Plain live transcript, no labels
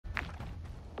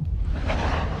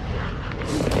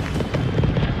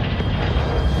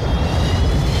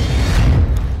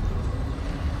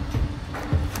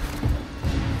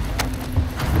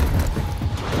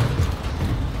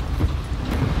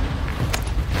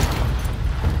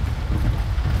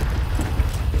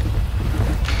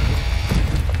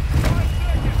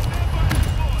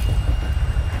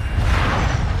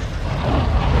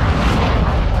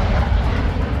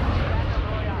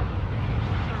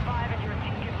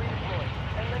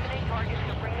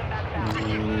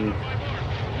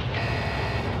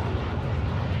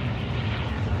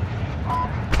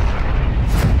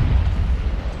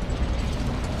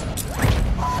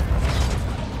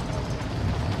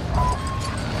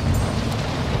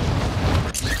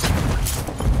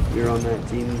You're on that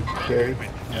team, Carrie.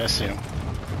 Yeah, I see him.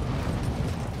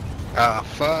 Ah,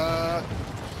 fuck.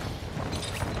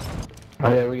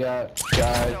 Oh yeah, we got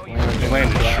guys They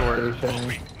landed short.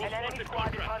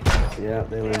 Yeah,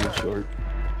 they landed short.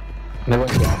 They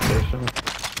went gas station.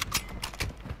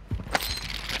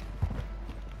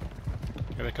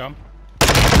 Here they come.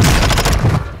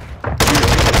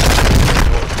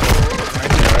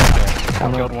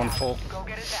 I killed one full.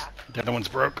 The other one's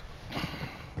broke.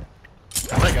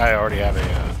 I think I already have a.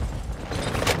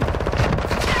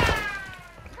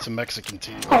 It's a Mexican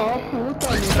team. It's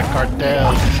the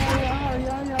cartel.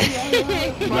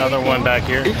 Another one back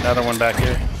here. Another one back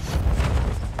here.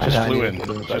 Just flew in.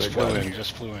 Just flew in.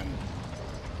 Just flew in.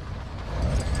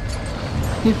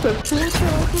 He said,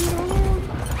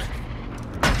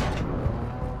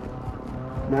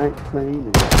 Night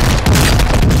plane.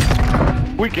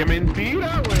 Uy, qué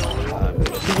mentira, weón.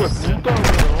 Hijo de puta,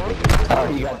 weón. oh,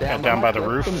 you got Down by the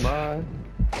roof.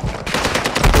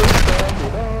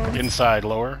 Inside,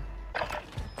 lower.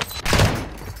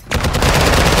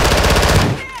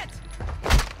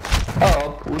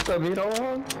 Oh, puta, mira,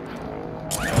 weón.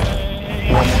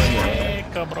 Hey,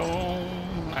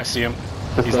 cabrón. I see him.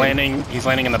 He's landing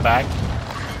in the back.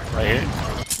 Right here.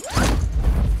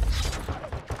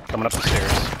 Coming up the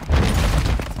stairs.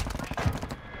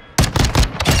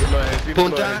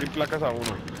 Punta. Placas a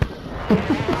uno.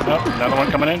 Oh, another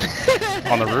one coming in.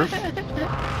 On the roof.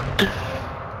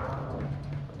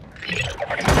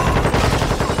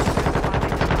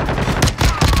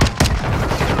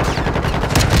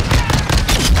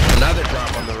 Another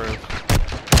drop on the roof.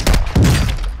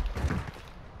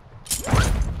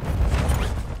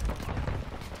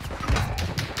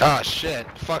 Oh shit,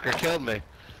 fucker killed me.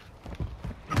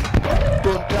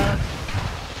 Punta.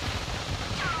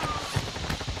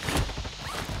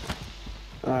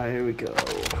 Alright, here we go.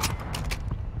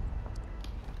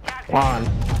 Come on.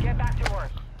 Get back to work.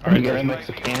 Alright, You they're guys in the,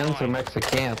 Mexicans or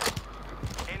Mexicans?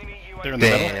 they're in the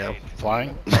middle. Flying.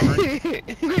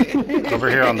 Over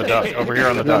here on the duck. Over here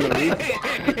on the duck.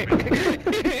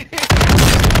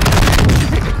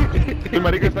 El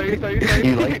marica está ahí, está ahí, está ahí.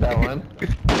 You like that one?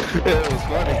 It was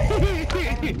funny.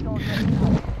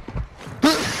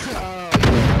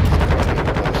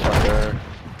 Fucker.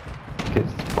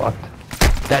 Gets fucked.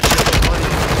 That shit was funny.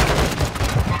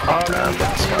 Oh no,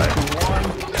 that's right.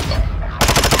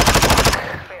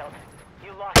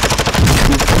 You lost.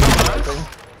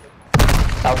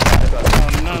 Outside. Oh,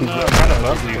 no, no. I'm right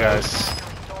above you guys.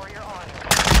 Restore your honor.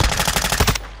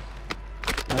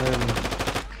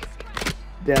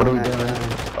 Down What are we that doing?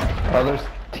 line. Oh, there's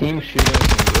team shooting and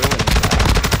ruins.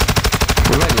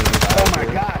 We might even die. Oh my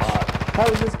gosh! How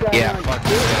is this guy Yeah, not fuck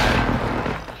good? this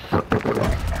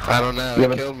guy. I don't know, he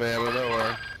killed me out of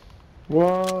nowhere.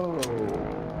 Whoa!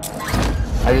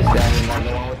 I just downed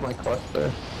another one with my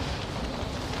cluster.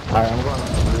 Alright, I'm going on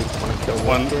the roof. I want to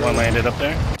kill One landed up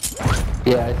there.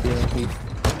 Yeah, I see him.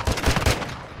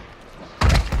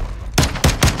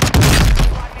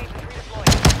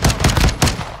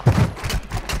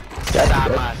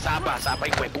 Sapa,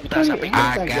 hijo de puta, sapa.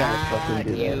 I got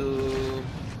you.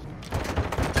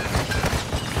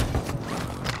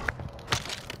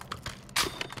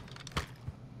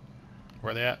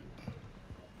 Where they at?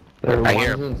 There I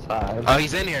hear one's him. inside. Oh,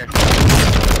 he's in here.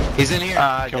 He's in here.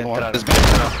 Killed one. His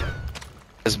back.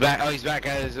 His back. Oh, he's back.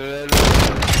 He's in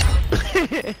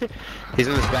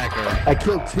his back room. I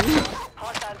killed two.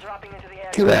 Hostiles dropping into the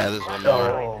area. Yeah, there's one more.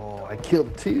 Oh, I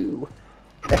killed two.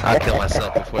 I'll kill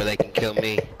myself before they can kill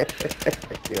me. I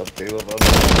killed two of them.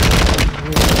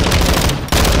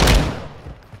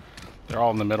 They're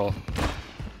all in the middle.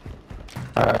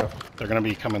 Alright. They're gonna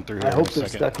be coming through here I hope in a they're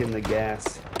second. stuck in the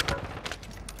gas.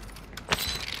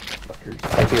 Fuckers.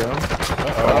 I hear him.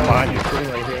 Uh-oh, I'm behind you.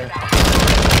 Sitting right here.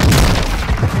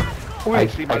 Uy,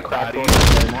 sí, I cracked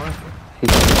malparido. one more.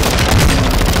 He's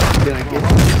Can I get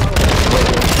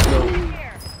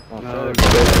Oh, no,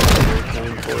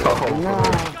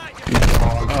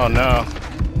 Oh no.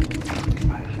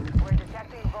 We're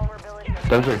detecting vulnerability.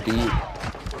 those are deep. Before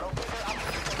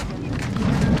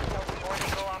they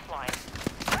go offline.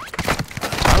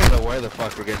 I don't know where the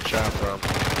fuck we're getting shot from.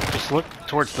 Just look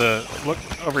towards the. Look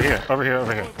over here. Over here.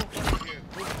 Over here.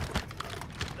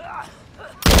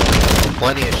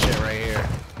 Plenty of shit right here.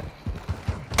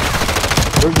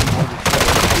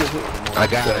 I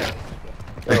got it.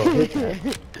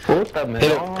 What's that, man?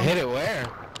 Hit it where?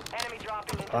 Enemy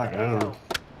dropping into I the don't AO. know.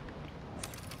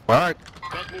 Alright.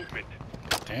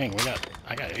 Dang,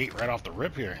 I got 8 right off the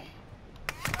rip here.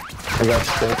 I got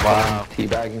 6. Wow.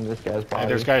 Teabagging this guy's body. Hey,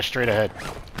 there's guys straight ahead.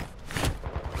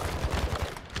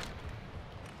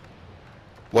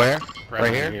 Where? Right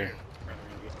Right over here?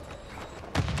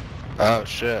 Oh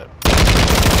shit.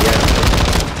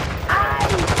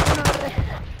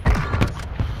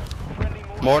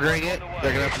 Mortaring it,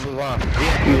 they're gonna have to move off.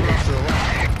 Yeah, move off to the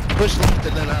left. Push left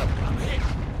and then up.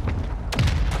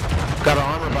 Got an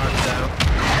armor box down.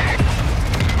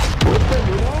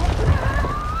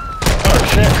 Oh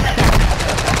shit!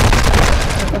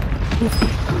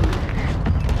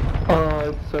 Oh,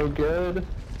 it's so good.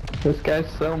 This guy's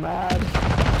so mad.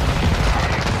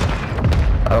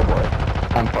 Oh boy,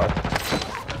 I'm fucked.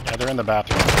 Yeah, they're in the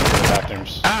bathroom. The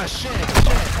bathrooms. Ah shit!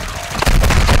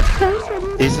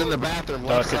 He's in the bathroom,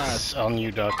 Duck, left it's side. on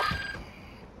you, Duck.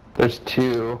 There's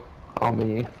 2 on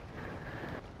me.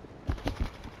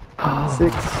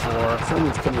 6, 4.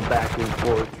 Someone's coming back in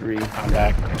 4, 3. I'm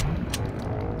back.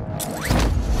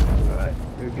 Alright,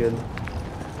 you're good.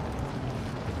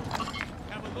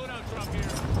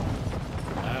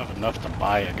 I have enough to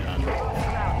buy a gun.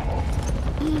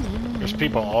 There's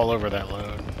people all over that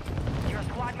load. Your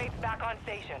squad mate's back on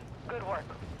station. Good work.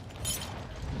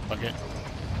 Fuck it.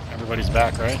 Everybody's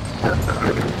back, right?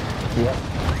 Yep.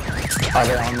 Are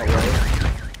they on the way?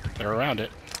 They're around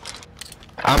it.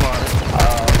 I'm on it.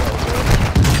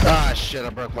 Ah shit, I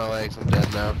broke my legs, I'm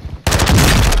dead now.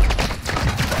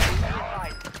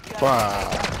 Wow.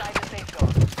 Inside the safe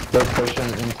zone. They're pushing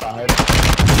inside.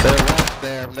 They're left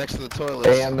there, next to the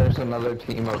toilets. And there's another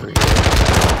team over here.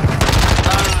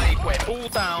 Ay,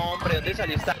 puta, hombre, ¿dónde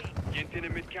saliste?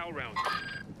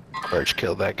 Birch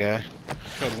killed that guy.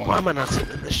 Killed one. Why am I not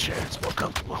sitting in this chair? It's more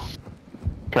comfortable.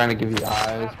 Trying to give you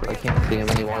eyes, but I can't see them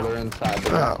anymore. They're inside the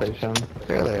gas station.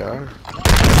 There they are.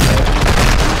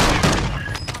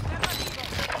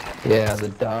 Yeah, the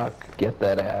Duck. Get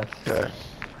that ass. Okay.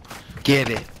 Get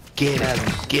it. Get it.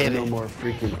 Get No it. more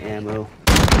freaking ammo.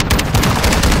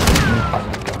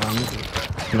 Find a gun.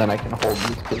 And then I can hold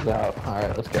these kids out.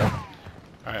 Alright, let's go.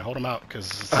 Alright, hold them out, because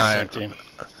it's the Alright. same team.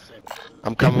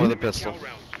 I'm coming with a pistol.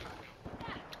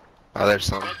 Oh, there's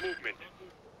some.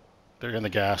 They're in the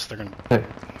gas. They're gonna... Hey,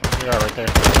 They are right there.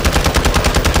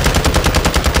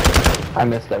 I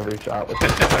missed every shot with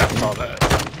this. I saw that.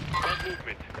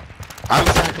 I'm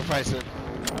sacrificing.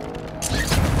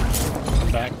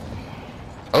 I'm back.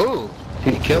 Oh,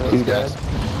 he killed those guys.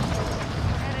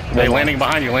 Hey, landing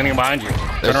behind you, landing behind you.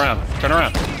 Turn around, turn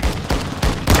around.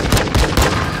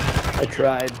 I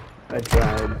tried.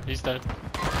 He's dead.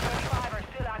 25 are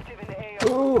still active in the AO.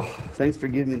 Oh, thanks for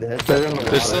giving me the heads They're in the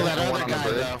There's still water. that One other on the guy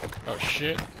bridge. though. Oh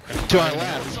shit. To our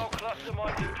left. So cluster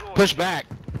mine deployed. Push back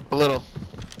a little.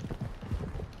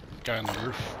 Guy on the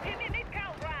roof.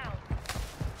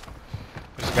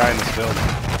 There's a guy in this building.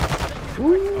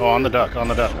 Oh, on the duck, on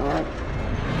the duck.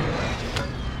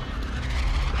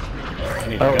 I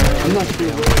need a gun. I'm not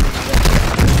sure where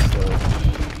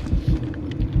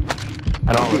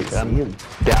I don't I look can't see him.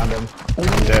 Downed him. I'm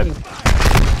dead.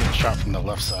 Getting shot from the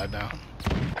left side now.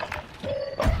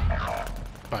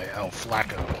 By El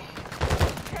Flacco.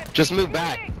 Just move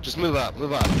back. Just move up.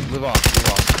 Move up. Move off. Move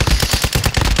off.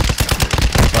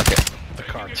 Fuck it. The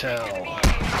cartel.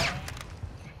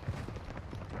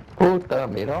 Puta,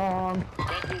 mirón.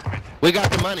 We got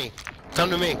the money. Come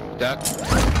to me, Duck.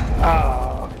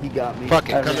 Oh, he got me. Fuck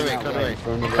it. I Come to ran me. out Come to right me. in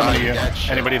front of Come him. on, you dead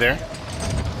shit. Anybody there?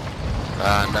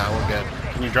 No, we're good.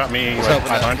 Can you drop me Let's like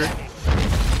open up.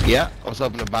 500? Yeah, I was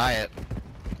hoping to buy it.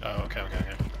 Oh, okay.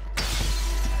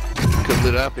 Could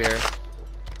loot up here.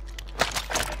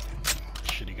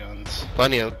 Shitty guns.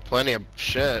 Plenty of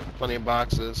shit. Plenty of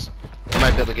boxes. I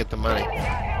might be able to get the money.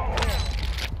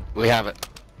 We have it.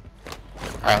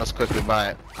 Alright, let's quickly buy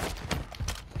it.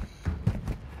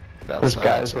 This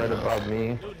guy's right above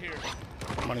me.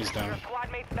 Money's down. Your squad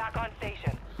mate's back on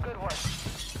station. Good work.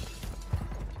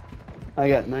 I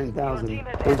got Your 9,000. team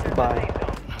has Where's the entered the buy?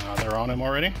 safe zone. They're on him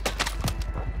already?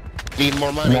 Need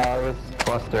more money. No, it was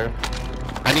cluster.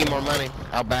 I need more money.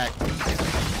 I'll back.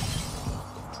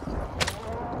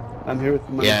 I'm here with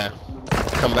the money. Yeah.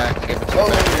 Come back. Give it to me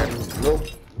back here. Nope.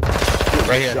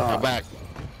 Right here. Shot. I'm back.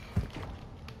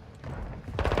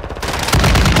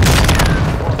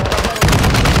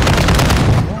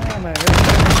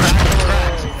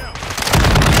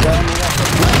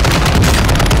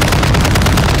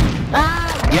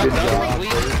 Yep,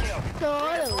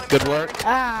 good work.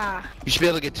 You should be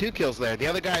able to get 2 kills there. The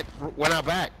other guy went out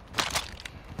back.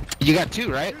 You got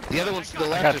 2, right? The other one's to the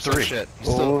left got or some 3. shit. You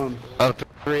Hold still... on. Oh,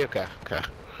 3? Okay. Your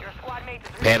squad mate is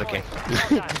Panicking.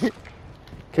 redeployed. Well done.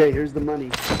 Okay, here's the money.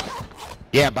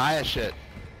 Yeah, buy a shit.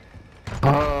 You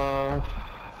Oh,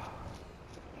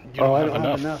 don't I have don't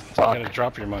have enough. enough. You gotta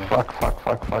drop your money. Fuck.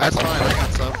 That's fine. I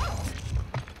got some.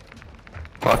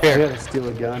 I Here. gotta steal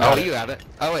a gun. Oh, you have it.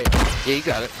 Oh, wait. Yeah, you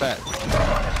got it. Bet. No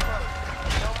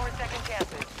more second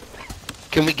chances.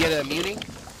 Can we get a muni?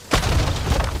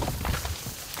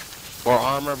 Or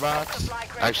armor box?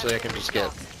 Actually, I can just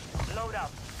get. Load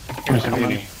up. Here's the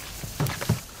muni.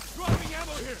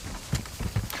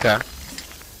 Okay.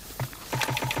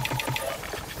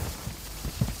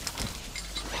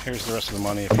 Here's the rest of the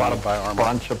money if I you bought want a to buy armor.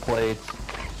 bunch of plates.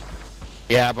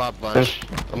 Yeah, I bought a bunch.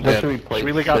 I'm There should good. be plates. Should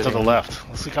we leak out to the sitting. left?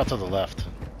 Let's leak out to the left.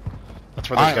 That's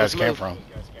where those Alright, guys let's came move. from.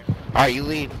 Alright, you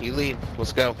lead. You lead.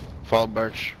 Let's go. Follow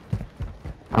Birch.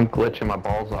 I'm glitching my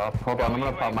balls off. Hold on, I'm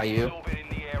gonna pop my U. In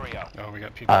the area. Oh, we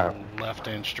got people Alright. left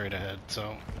and straight ahead.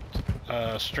 So,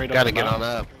 straight up. Gotta and get up. on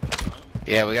up.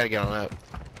 Yeah, we gotta get on up.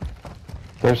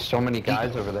 There's so many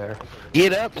guys over there.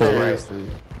 Get up To the there. right.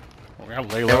 We're gonna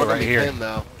lay Yeah, low we're gonna right be here. thin,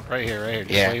 though. Right here, right here.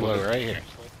 Just Yeah, lay we'll low be- right here.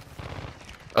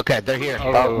 Okay, they're here.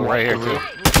 Oh, right here too.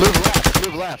 Move left.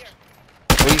 Move left.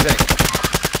 What do you think?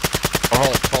 Or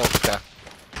hold,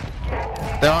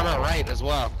 okay. They're on our right as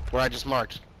well, where I just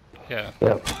marked. Yeah.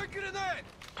 Yep.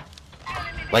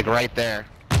 Like right there.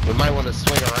 We might want to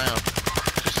swing around.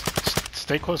 Just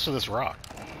stay close to this rock.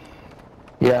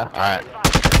 Yeah. Alright.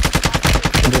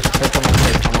 And just pick them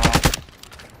as they come off.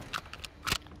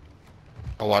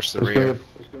 I'll watch the There's gonna rear.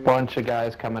 be a bunch of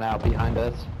guys coming out behind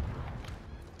us.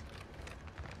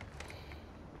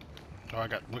 Oh, I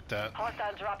got looked at.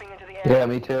 Hostiles dropping into the area. Yeah,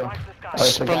 me too. Watch the sky. Oh,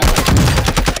 it's a From-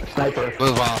 guy. Sniper.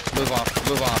 Move off, move off,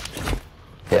 move off.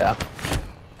 Yeah.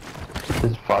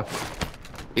 This is fucked.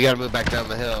 You gotta move back down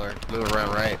the hill or move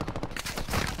around right.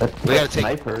 That's, We gotta that's take-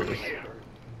 snipers.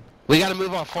 We gotta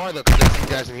move off far though, because there's these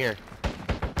guys in here.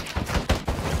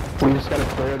 We just gotta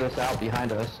clear this out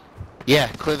behind us. Yeah,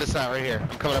 clear this out right here.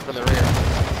 I'm coming up in the rear.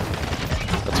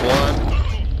 That's one.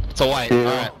 It's a white. 2,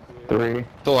 Alright. 3. It's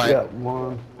a white. Yeah,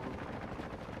 one.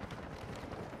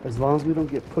 As long as we don't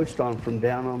get pushed on from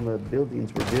down on the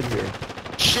buildings, we're good here.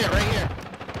 Shit, right here.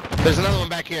 There's another one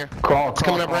back here. Crawl, It's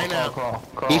crawl, coming up crawl, right crawl, now. crawl,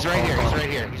 crawl, He's right crawl, here, crawl. he's right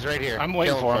here, he's right here. I'm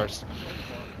waiting Kill for him. first.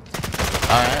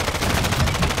 Alright.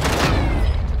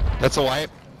 That's a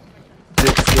wipe. I need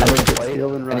a Still plate.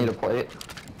 and I need a run. plate.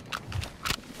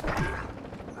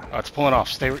 Oh, it's pulling off.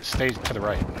 Stay to the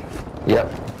right.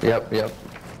 Yep, yep, yep.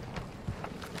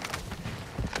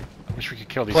 I wish we could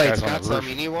kill these Plates, guys on got the some. roof.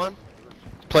 You need one?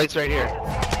 Plates right here. We're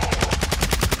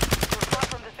far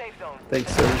from the safe zone.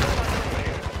 Thanks, sir.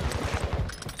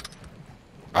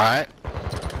 Alright.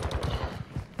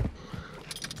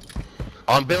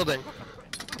 On building.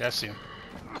 Yeah, I see him.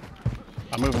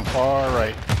 I'm moving far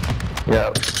right.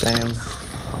 Yep, same.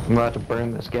 I'm about to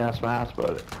burn this gas mask,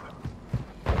 but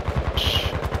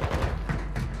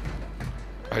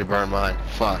I burned mine.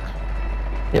 Fuck.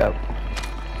 yep.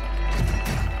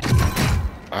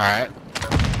 Alright.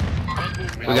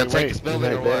 We gotta take this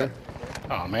building or Right what? there.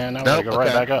 Oh man, now we Nope, gotta go right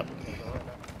okay. back up.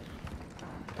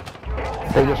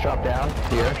 They just dropped down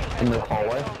here in the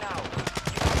hallway.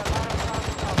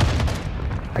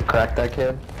 I cracked that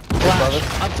kid.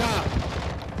 Flash, up top.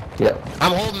 Yep.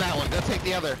 I'm holding that one. Go take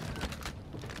the other.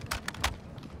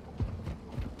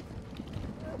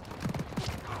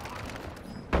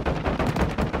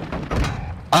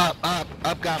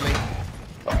 Up got me.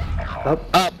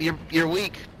 Up, you're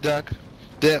weak, Duck.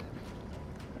 Dip.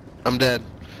 I'm dead.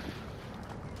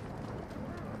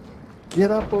 Get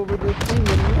up over the thing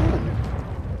and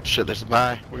run. Shit, there's a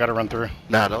buy. We gotta run through.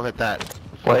 Nah, don't hit that.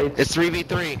 Plates. It's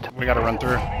 3v3. We gotta run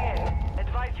through.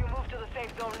 Advise you move to the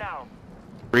safe zone now.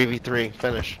 3v3.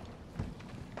 Finish.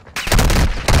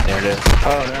 There it is.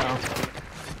 Oh no.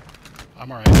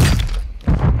 I'm alright.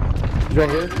 He's right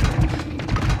here.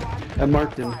 I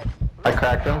marked him. I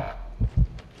cracked him.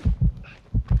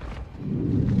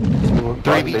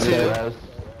 3v2.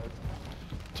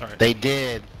 It's alright. They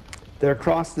did. They're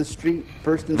across the street,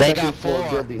 first and They second got floor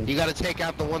 4. building. You gotta take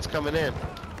out the ones coming in.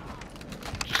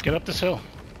 Just get up this hill.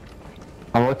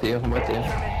 I'm with you. I'm with you.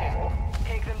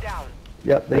 Take them down.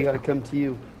 Yep, they gotta come to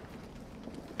you.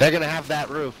 They're gonna have that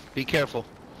roof. Be careful.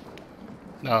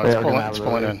 No, Yeah, it's we're pulling. gonna It's have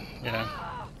pulling the- in. Yeah.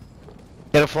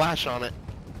 Get a flash on it.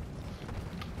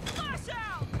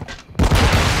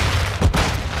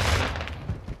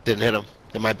 Didn't hit him.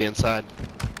 They might be inside.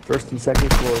 First and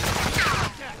second floor.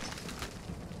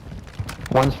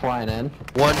 One's flying in.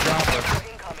 One dropper.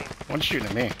 Incoming. One's shooting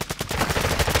at me.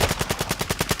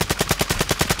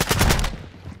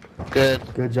 Good.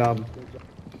 Good job.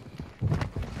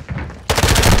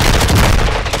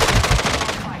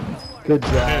 Good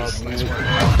job. Nice man.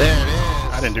 work. There it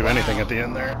is. I didn't do anything at the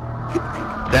end there.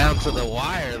 Down to the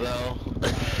wire, though.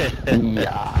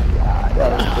 Yeah.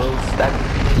 That was close.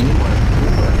 That's teamwork.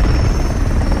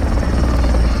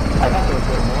 I thought there was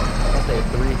one more. I thought they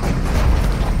had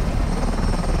 3.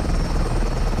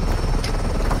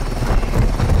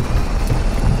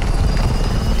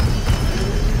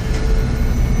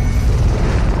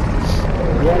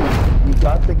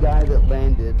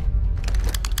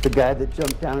 The guy that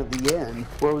jumped down at the end.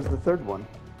 Where was the third one?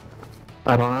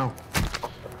 I don't know.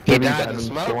 He Maybe died in in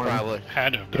smoke, storm. probably.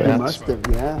 Had to have He done must have,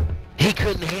 yeah. He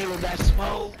couldn't handle that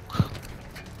smoke.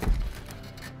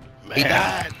 He Man,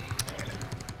 died.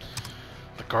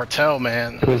 the cartel,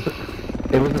 man.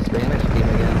 It was a Spanish team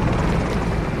again.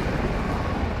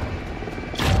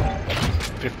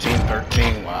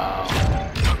 15-13, wow.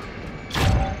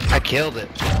 I killed it.